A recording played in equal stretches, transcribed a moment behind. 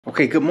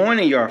Okay, good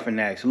morning, Yard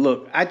Fanatics.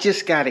 Look, I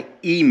just got an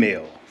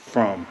email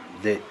from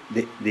the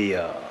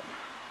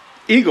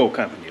Ego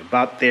company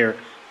about their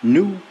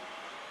new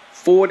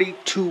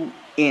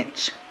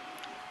 42-inch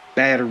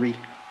battery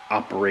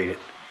operated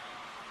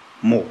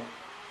mower.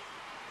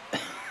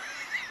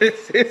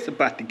 It's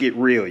about to get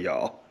real,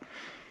 y'all.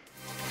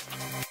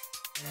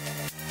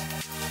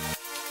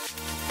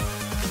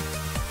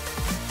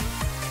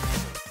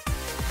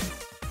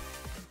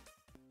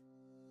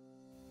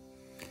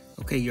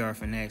 Okay, Yard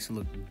Fanatics,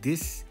 look,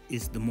 this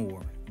is the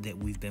mower that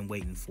we've been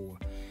waiting for.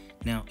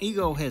 Now,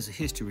 Ego has a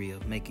history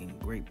of making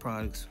great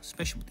products,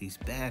 especially with these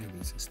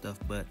batteries and stuff,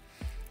 but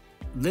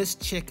let's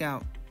check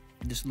out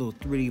this little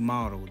 3D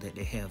model that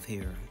they have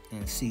here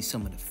and see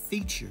some of the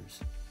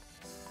features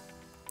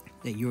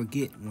that you'll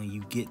get when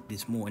you get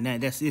this mower. Now,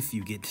 that's if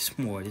you get this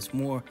mower. This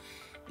mower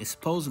is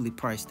supposedly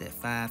priced at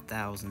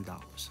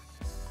 $5,000.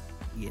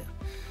 Yeah,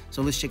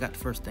 so let's check out the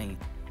first thing.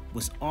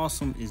 What's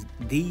awesome is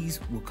these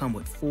will come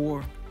with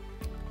 4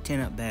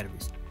 10-amp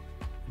batteries.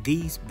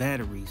 These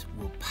batteries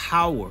will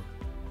power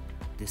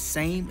the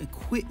same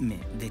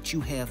equipment that you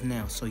have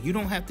now, so you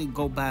don't have to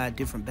go buy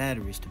different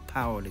batteries to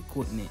power the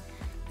equipment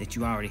that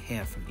you already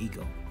have from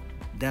Ego.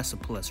 That's a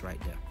plus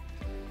right there.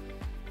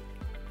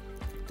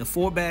 The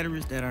 4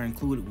 batteries that are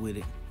included with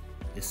it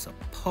is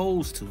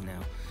supposed to now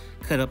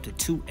cut up to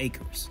 2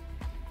 acres.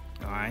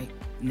 All right,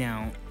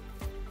 now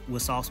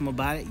what's awesome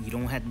about it, you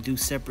don't have to do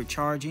separate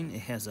charging.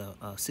 It has a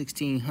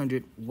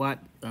 1600 watt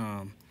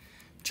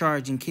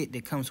charging kit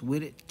that comes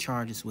with it.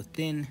 Charges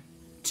within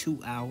 2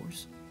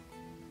 hours.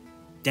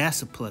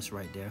 That's a plus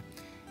right there.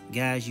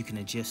 Guys, you can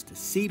adjust the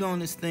seat on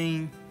this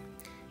thing.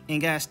 And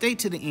guys, stay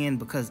to the end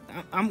because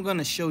I'm going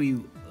to show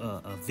you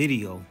a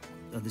video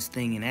of this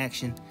thing in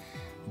action.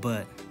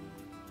 But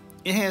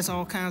it has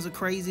all kinds of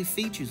crazy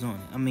features on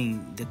it. I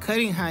mean, the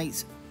cutting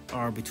heights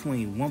are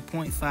between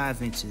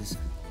 1.5 inches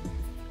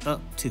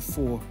up to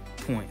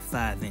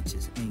 4.5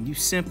 inches. And you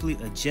simply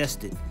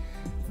adjust it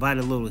by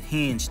the little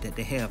hinge that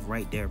they have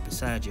right there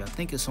beside you. I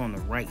think it's on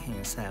the right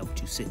hand side with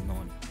you sitting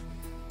on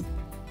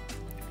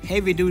it.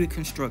 Heavy duty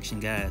construction,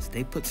 guys.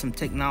 They put some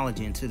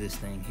technology into this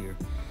thing here.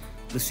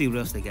 Let's see what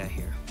else they got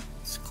here.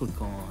 Let's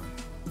click on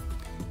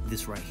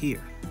this right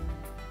here.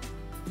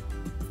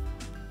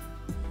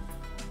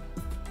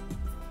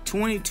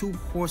 22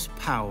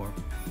 horsepower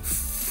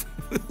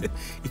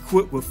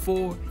equipped with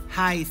 4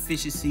 high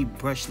efficiency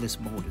brushless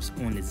motors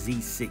on the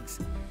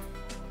Z6.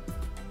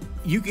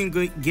 You can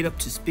get up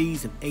to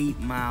speeds of 8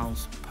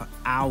 miles per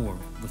hour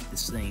with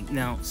this thing.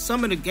 Now,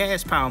 some of the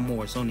gas power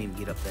mowers don't even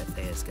get up that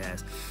fast,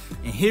 guys.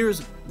 And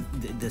here's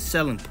the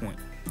selling point.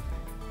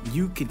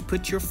 You can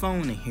put your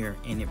phone in here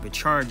and it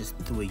recharges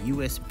through a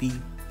USB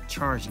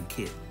charging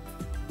kit.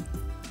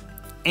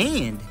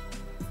 And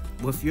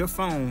with your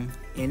phone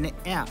in the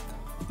app,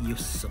 you're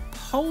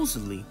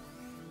supposedly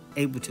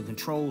able to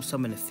control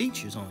some of the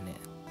features on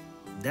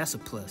that. That's a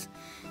plus.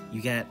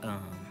 You got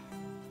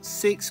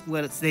 6,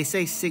 well, they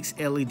say 6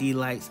 LED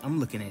lights.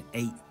 I'm looking at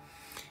 8.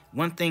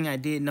 One thing I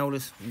did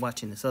notice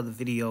watching this other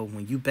video,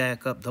 when you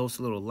back up, those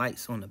little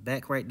lights on the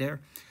back right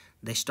there,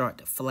 they start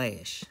to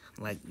flash.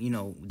 Like, you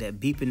know, that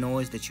beeping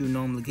noise that you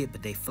normally get,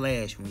 but they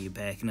flash when you're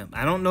backing up.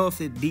 I don't know if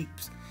it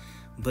beeps,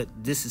 but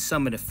this is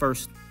some of the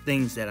first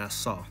things that I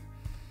saw.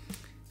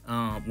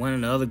 One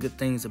of the other good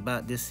things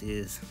about this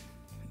is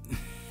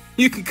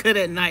you can cut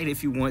at night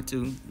if you want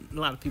to. A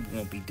lot of people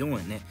won't be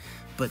doing that,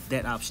 but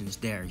that option is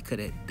there. You cut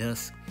at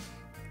dusk.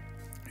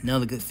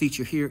 Another good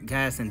feature here,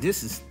 guys, and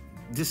this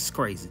is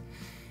crazy.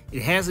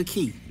 It has a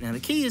key. Now, the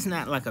key is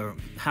not like a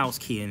house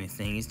key or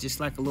anything. It's just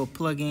like a little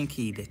plug-in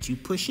key that you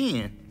push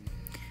in.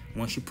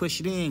 Once you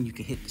push it in, you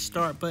can hit the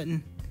start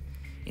button.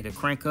 It'll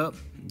crank up.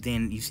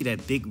 Then you see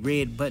that big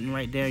red button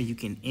right there. You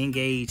can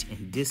engage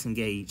and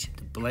disengage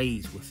the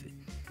blades with it.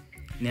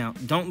 Now,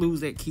 don't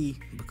lose that key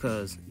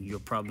because you're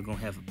probably going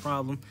to have a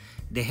problem.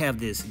 They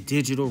have this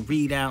digital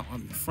readout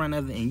on the front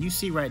of it, and you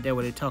see right there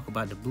where they talk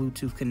about the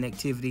Bluetooth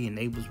connectivity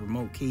enables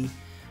remote key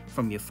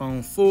from your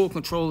phone. Full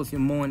control of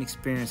your mowing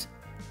experience.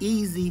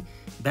 Easy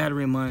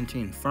battery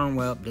monitoring and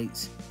firmware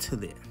updates to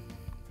that.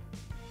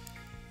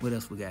 What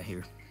else we got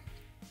here?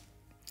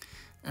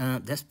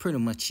 That's pretty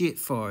much it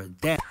for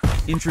that.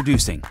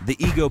 Introducing the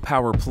Ego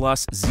Power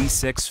Plus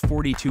Z6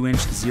 42-inch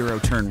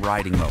zero-turn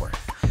riding mower.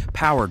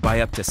 Powered by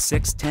up to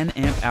 6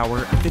 10-amp-hour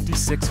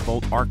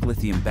 56-volt arc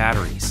lithium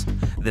batteries.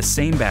 The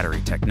same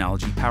battery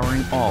technology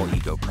powering all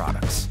Ego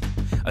products.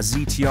 A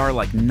ZTR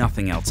like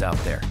nothing else out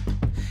there.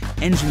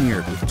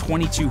 Engineered with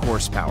 22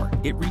 horsepower,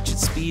 it reaches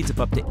speeds of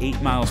up to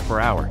 8 miles per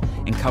hour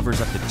and covers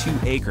up to 2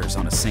 acres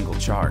on a single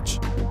charge.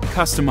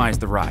 Customize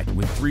the ride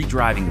with 3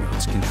 driving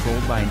modes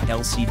controlled by an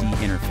LCD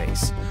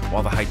interface,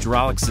 while the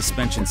hydraulic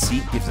suspension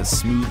seat gives a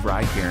smooth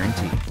ride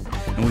guarantee.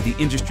 And with the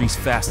industry's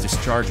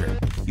fastest charger,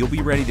 you'll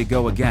be ready to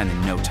go again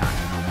in no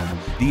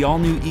time. The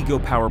all-new Ego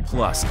Power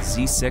Plus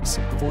Z6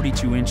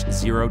 42-inch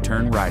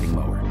zero-turn riding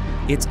mower.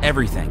 It's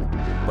everything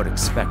but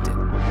expected.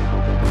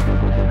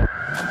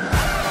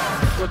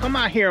 Look, I'm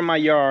out here in my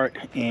yard,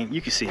 and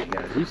you can see it,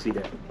 guys. You see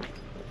that.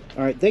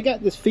 All right, they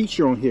got this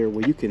feature on here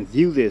where you can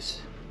view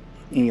this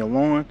in your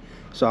lawn.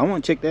 So I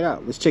want to check that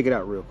out. Let's check it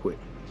out real quick.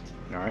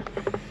 All right,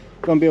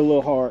 gonna be a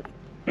little hard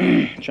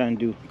trying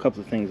to do a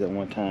couple of things at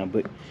one time,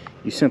 but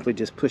you simply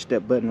just push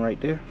that button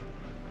right there.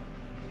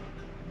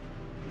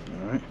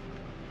 All right,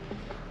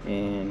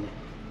 and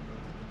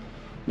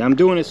now I'm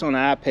doing this on the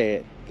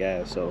iPad,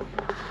 guys, so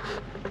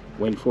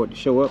waiting for it to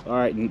show up. All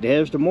right, and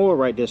there's the mower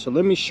right there. So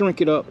let me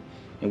shrink it up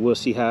and we'll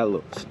see how it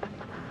looks.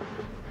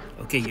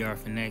 Okay, Yard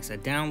Fanatics, I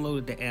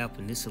downloaded the app,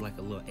 and this is like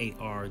a little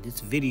AR. This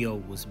video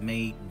was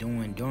made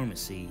during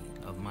dormancy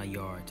of my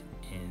yard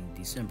in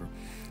December.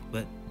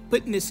 But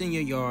putting this in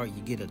your yard,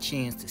 you get a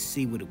chance to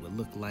see what it would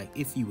look like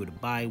if you were to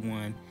buy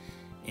one.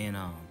 And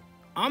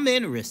I'm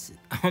interested.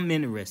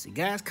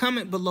 Guys,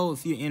 comment below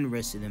if you're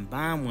interested in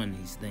buying one of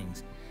these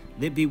things.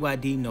 Let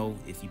BYD know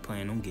if you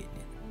plan on getting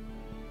it.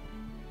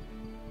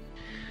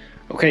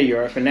 Okay,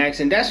 Yard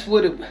Fanatics, and that's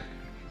what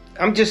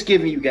I'm just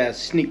giving you guys a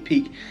sneak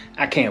peek.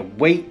 I can't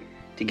wait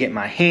to get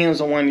my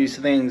hands on one of these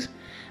things.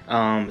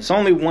 It's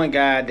only one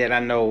guy that I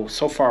know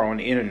so far on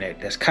the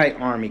internet. That's Kite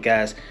Army,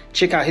 guys.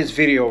 Check out his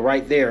video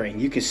right there,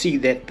 and you can see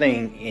that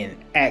thing in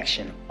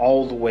action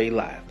all the way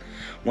live.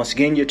 Once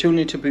again, you're tuned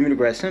into Bermuda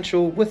Grass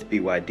Central with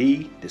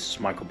BYD. This is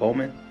Michael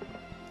Bowman,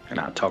 and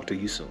I'll talk to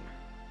you soon.